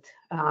different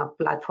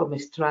platform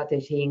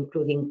strategy,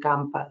 including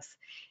CAMPAS,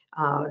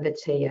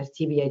 let's say as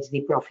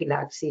GVHD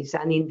prophylaxis.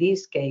 And in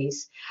this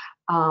case,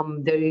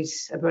 there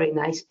is a very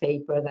nice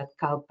paper that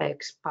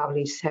Calpex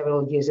published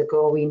several years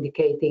ago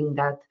indicating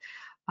that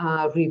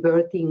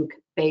reverting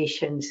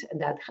patients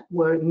that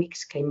were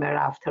mixed chimera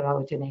after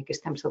allogeneic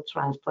stem cell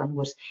transplant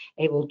was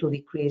able to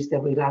decrease the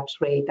relapse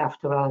rate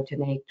after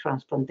allogeneic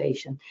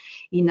transplantation.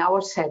 In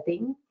our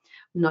setting,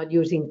 not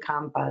using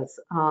CAMPAS,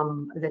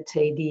 let's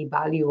say the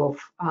value of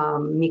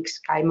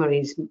mixed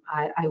chimerism,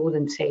 I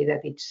wouldn't say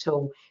that it's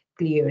so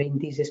clear in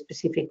this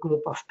specific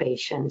group of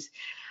patients.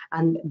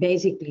 And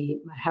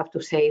basically, I have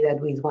to say that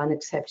with one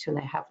exception,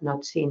 I have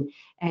not seen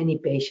any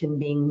patient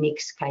being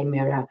mixed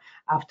chimera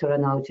after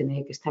an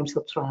allogeneic stem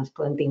cell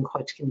transplant in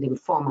Hodgkin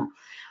lymphoma.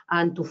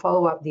 And to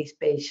follow up these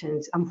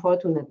patients,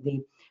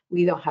 unfortunately,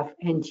 we don't have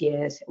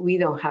NGS, we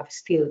don't have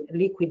still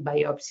liquid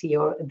biopsy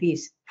or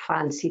these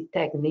fancy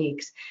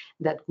techniques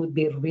that would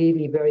be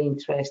really very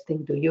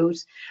interesting to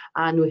use.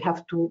 And we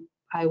have to,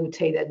 I would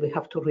say that we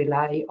have to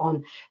rely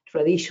on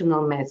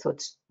traditional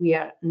methods. We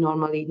are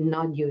normally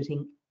not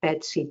using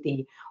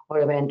PET-CT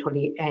or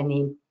eventually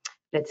any,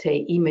 let's say,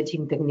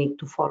 imaging technique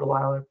to follow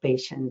our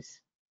patients.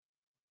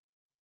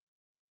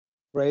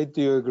 Reid,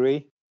 do you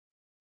agree?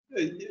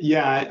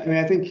 Yeah, I mean,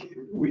 I think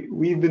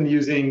we've been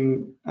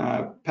using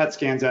PET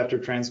scans after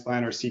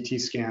transplant or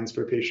CT scans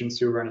for patients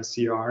who are in a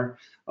CR,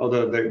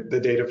 although the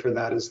data for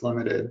that is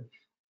limited.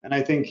 And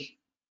I think,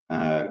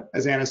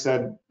 as Anna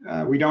said,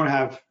 we don't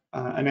have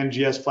an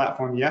NGS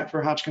platform yet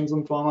for Hodgkin's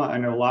lymphoma. I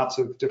know lots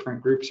of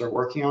different groups are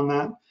working on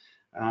that.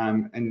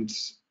 And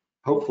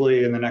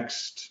hopefully in the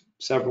next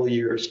several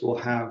years, we'll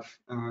have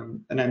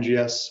an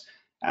NGS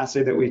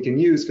assay that we can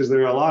use, because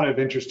there are a lot of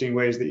interesting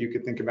ways that you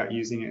could think about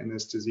using it in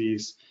this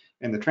disease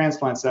in the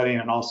transplant setting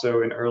and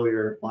also in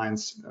earlier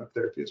lines of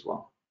therapy as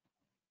well.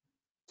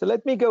 So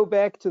let me go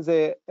back to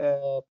the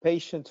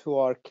patient who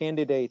are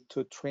candidate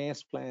to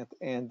transplant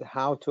and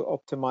how to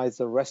optimize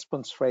the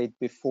response rate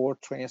before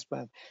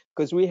transplant,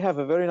 because we have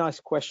a very nice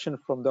question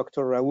from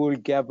Dr. Raul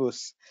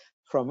Gabus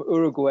from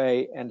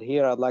Uruguay. And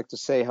here I'd like to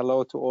say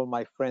hello to all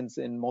my friends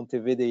in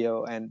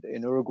Montevideo and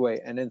in Uruguay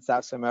and in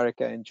South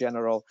America in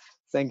general.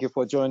 Thank you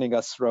for joining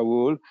us,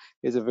 Raul.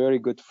 He's a very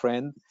good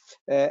friend.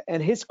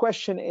 And his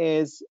question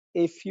is,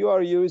 if you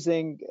are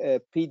using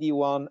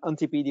PD-1,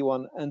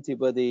 anti-PD-1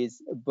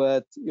 antibodies,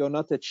 but you're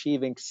not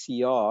achieving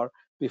CR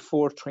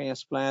before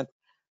transplant,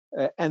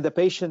 and the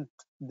patient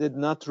did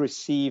not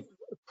receive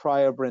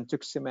prior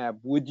brentuximab,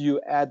 would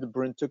you add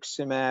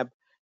brentuximab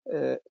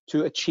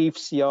to achieve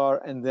CR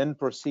and then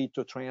proceed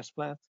to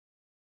transplant?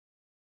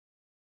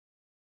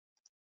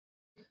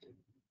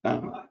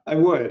 I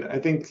would. I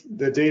think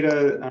the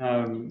data,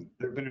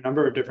 there have been a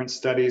number of different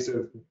studies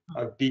of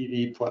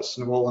BV plus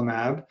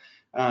nivolumab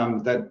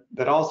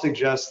that all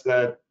suggest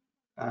that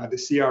the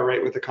CR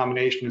rate with the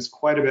combination is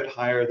quite a bit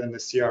higher than the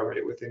CR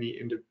rate with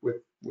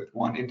with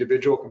one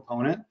individual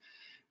component.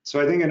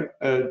 So I think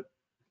a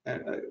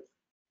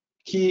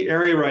key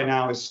area right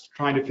now is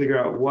trying to figure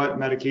out what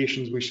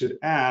medications we should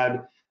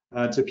add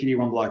to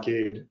PD-1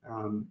 blockade.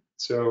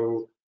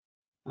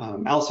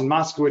 Alison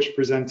Moskowitz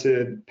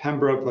presented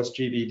Pembro plus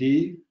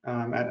GVD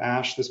at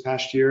ASH this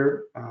past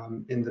year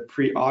in the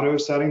pre-auto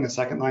setting, the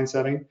second line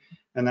setting,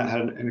 and that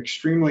had an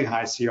extremely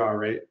high CR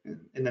rate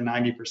in the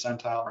 90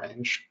 percentile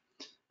range,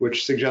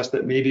 which suggests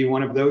that maybe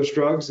one of those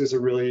drugs is a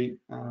really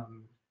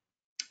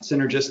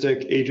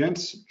synergistic agent,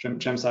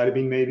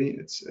 gemcitabine maybe,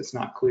 it's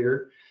not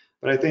clear.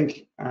 But I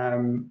think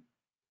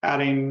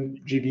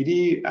adding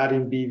GVD,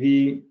 adding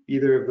BV,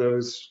 either of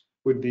those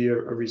would be a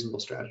reasonable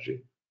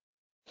strategy.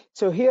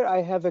 So here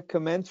I have a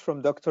comment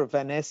from Dr.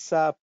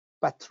 Vanessa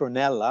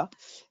Patronella,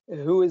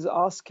 who is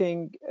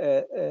asking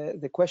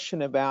the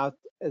question about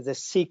the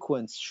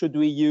sequence. Should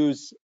we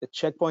use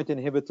checkpoint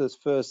inhibitors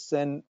first,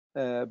 then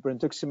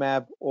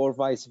brentuximab, or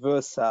vice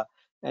versa,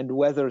 and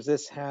whether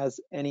this has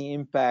any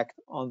impact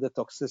on the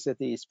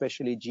toxicity,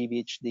 especially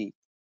GVHD.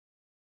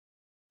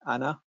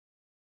 Anna,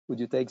 would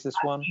you take this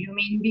one?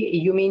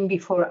 You mean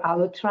before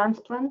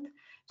allotransplant?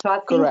 So I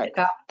think correct.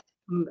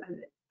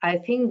 I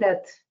think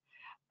that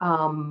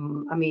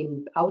I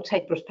mean,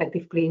 outside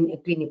prospective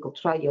clinical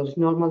trials,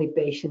 normally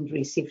patients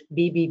receive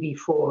BB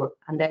before,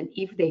 and then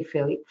if they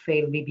fail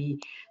BB,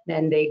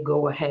 then they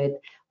go ahead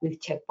with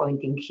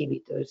checkpoint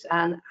inhibitors.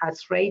 And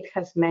as Reid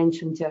has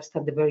mentioned just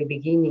at the very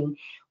beginning,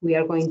 we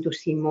are going to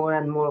see more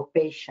and more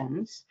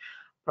patients,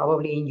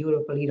 probably in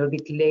Europe a little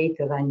bit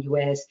later than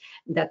US,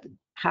 that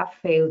have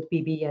failed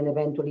BB and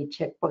eventually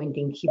checkpoint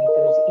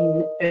inhibitors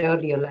in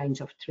earlier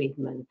lines of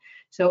treatment.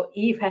 So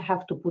if I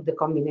have to put the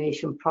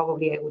combination,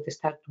 probably I would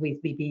start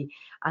with BB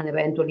and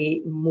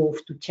eventually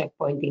move to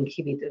checkpoint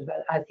inhibitors.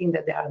 But I think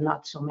that there are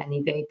not so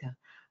many data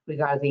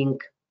regarding,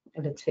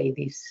 let's say,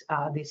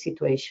 this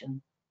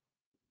situation.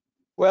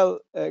 Well,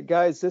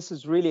 guys, this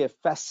is really a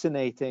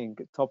fascinating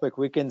topic.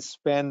 We can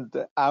spend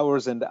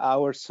hours and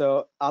hours.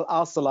 So I'll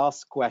ask the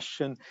last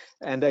question,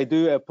 and I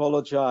do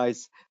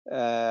apologize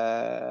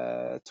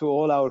to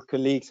all our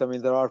colleagues. I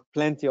mean, there are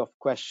plenty of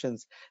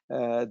questions.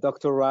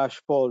 Dr.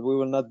 Rashpal, we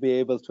will not be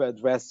able to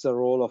address the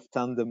role of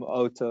tandem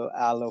auto,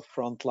 allo,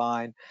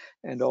 frontline,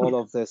 and all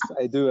of this.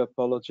 I do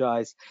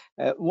apologize.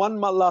 One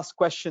last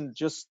question,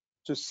 just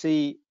to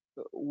see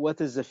what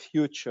is the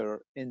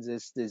future in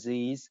this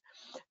disease.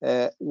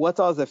 What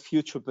are the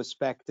future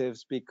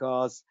perspectives?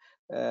 Because,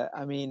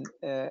 I mean,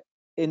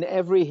 in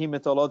every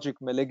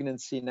hematologic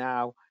malignancy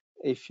now,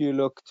 if you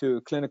look to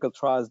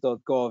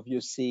clinicaltrials.gov,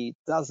 you see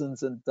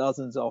dozens and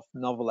dozens of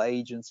novel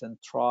agents and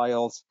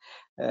trials.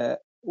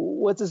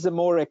 What is the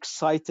more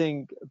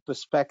exciting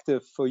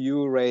perspective for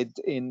you, Reid,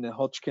 in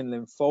Hodgkin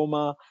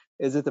lymphoma?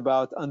 Is it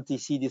about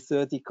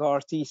anti-CD30 CAR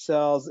T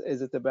cells?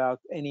 Is it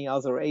about any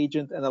other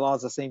agent? And I'll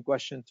ask the same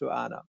question to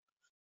Anna.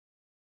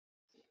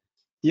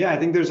 Yeah, I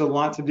think there's a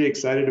lot to be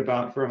excited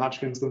about for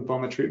Hodgkin's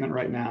lymphoma treatment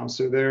right now.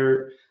 So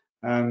there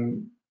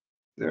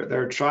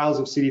are trials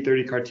of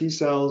CD30 CAR T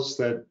cells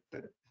that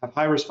have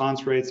high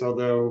response rates,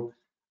 although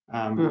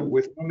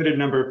with limited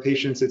number of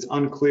patients, it's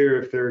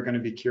unclear if they're going to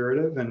be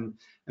curative. And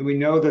we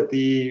know that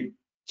the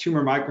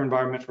tumor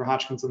microenvironment for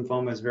Hodgkin's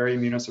lymphoma is very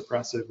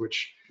immunosuppressive,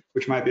 which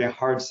might be a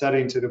hard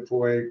setting to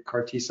deploy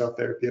CAR T cell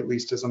therapy, at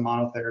least as a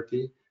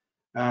monotherapy.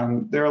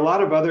 There are a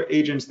lot of other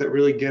agents that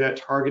really get at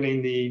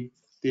targeting the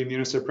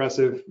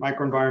immunosuppressive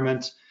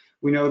microenvironment.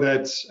 We know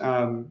that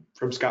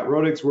from Scott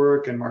Rodig's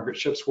work and Margaret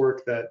Ship's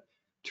work that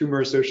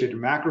tumor-associated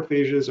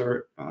macrophages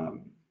are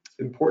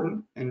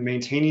important in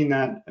maintaining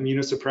that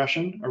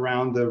immunosuppression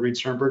around the Reid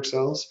Sternberg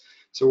cells.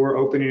 So we're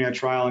opening a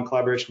trial in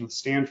collaboration with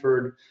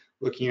Stanford,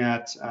 looking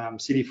at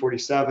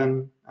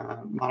CD47,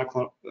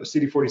 monoclonal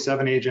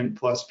CD47 agent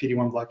plus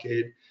PD-1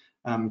 blockade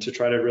to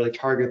try to really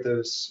target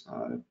those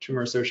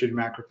tumor-associated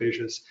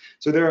macrophages.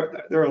 So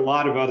there are a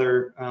lot of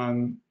other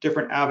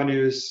different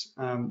avenues.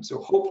 So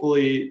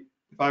hopefully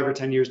 5 or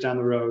 10 years down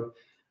the road,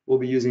 we'll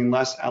be using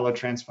less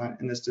allotransplant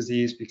in this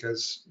disease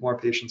because more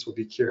patients will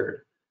be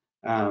cured.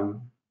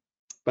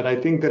 But I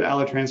think that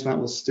allotransplant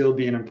will still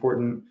be an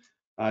important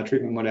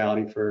treatment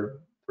modality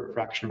for a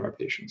fraction of our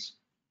patients.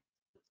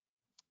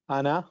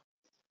 Anna?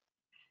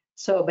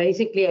 So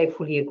basically, I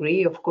fully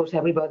agree. Of course,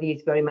 everybody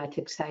is very much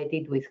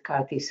excited with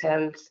CAR T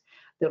cells.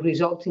 The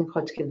results in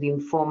Hodgkin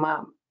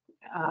lymphoma,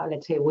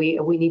 let's say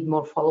we need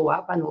more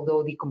follow-up, and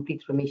although the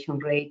complete remission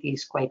rate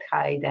is quite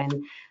high, then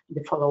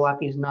the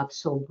follow-up is not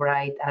so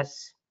bright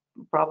as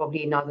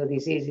probably in other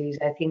diseases.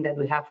 I think that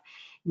we have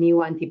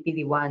new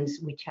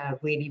anti-PD-1s, which are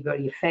really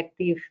very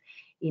effective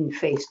in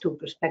phase 2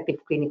 prospective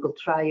clinical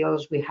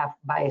trials. We have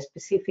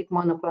bispecific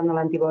monoclonal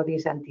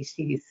antibodies,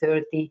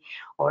 anti-CD30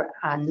 or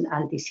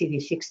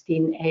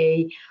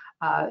anti-CD16A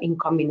in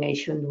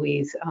combination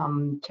with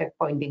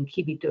checkpoint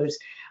inhibitors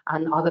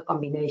and other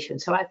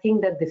combinations. So I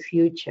think that the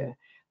future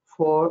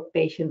for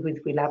patients with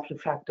relapsed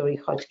refractory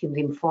Hodgkin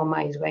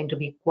lymphoma is going to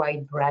be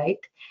quite bright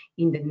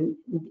in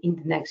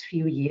the next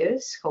few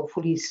years.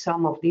 Hopefully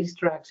some of these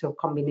drugs or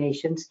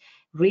combinations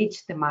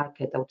reach the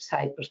market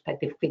outside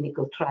prospective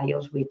clinical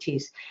trials, which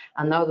is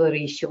another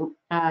issue.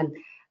 And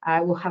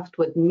I will have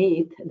to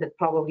admit that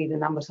probably the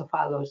numbers of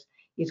allos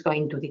is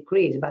going to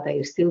decrease, but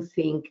I still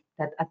think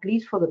that at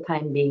least for the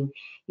time being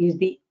is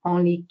the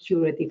only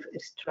curative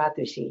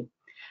strategy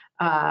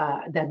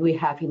that we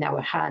have in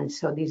our hands.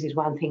 So this is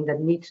one thing that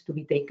needs to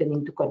be taken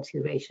into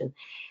consideration,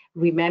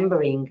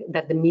 remembering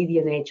that the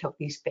median age of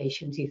these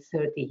patients is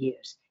 30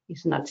 years.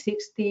 It's not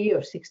 60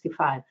 or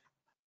 65.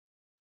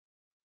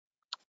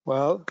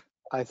 Well,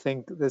 I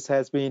think this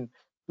has been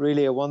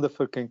really a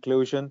wonderful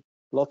conclusion.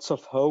 Lots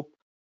of hope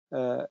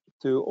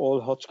to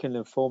all Hodgkin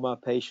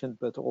lymphoma patients,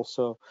 but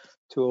also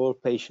to all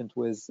patients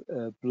with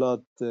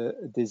blood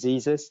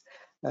diseases.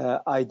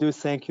 I do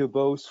thank you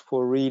both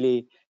for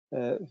really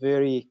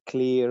very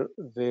clear,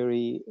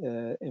 very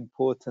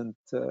important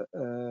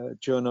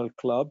journal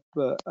club.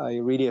 I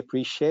really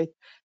appreciate.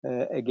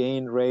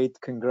 Again, Reid,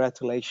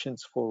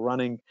 congratulations for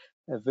running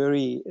a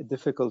very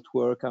difficult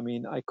work. I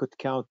mean, I could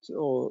count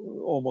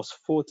almost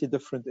 40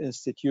 different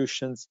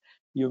institutions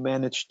you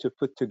managed to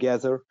put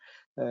together,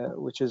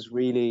 which is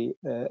really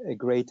a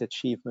great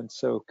achievement.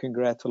 So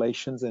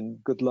congratulations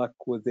and good luck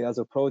with the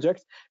other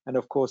projects. And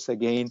of course,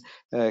 again,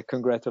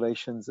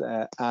 congratulations,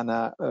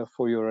 Anna,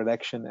 for your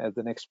election as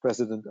the next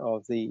president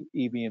of the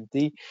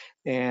EBMT.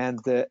 And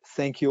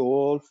thank you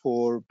all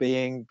for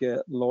being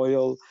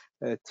loyal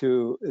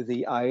to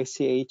the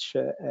IACH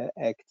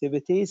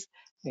activities.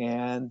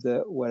 And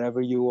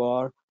wherever you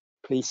are,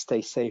 please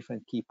stay safe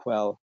and keep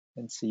well,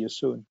 and see you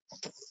soon.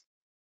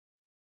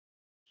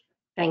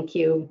 Thank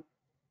you.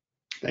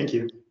 Thank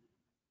you.